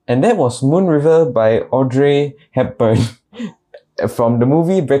And that was Moon River by Audrey Hepburn from the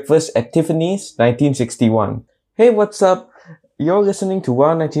movie Breakfast at Tiffany's, 1961. Hey, what's up? You're listening to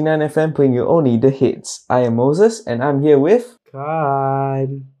Wow 99 FM, playing you only the hits. I am Moses, and I'm here with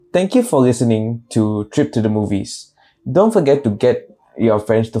God. Thank you for listening to Trip to the Movies. Don't forget to get your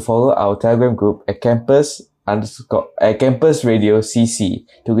friends to follow our Telegram group at Campus Radio CC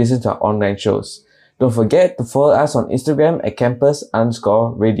to listen to our online shows. Don't forget to follow us on Instagram at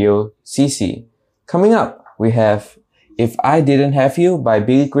Campus_Radio CC. Coming up, we have If I Didn't Have You by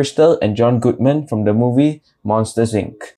Billy Crystal and John Goodman from the movie Monsters, Inc.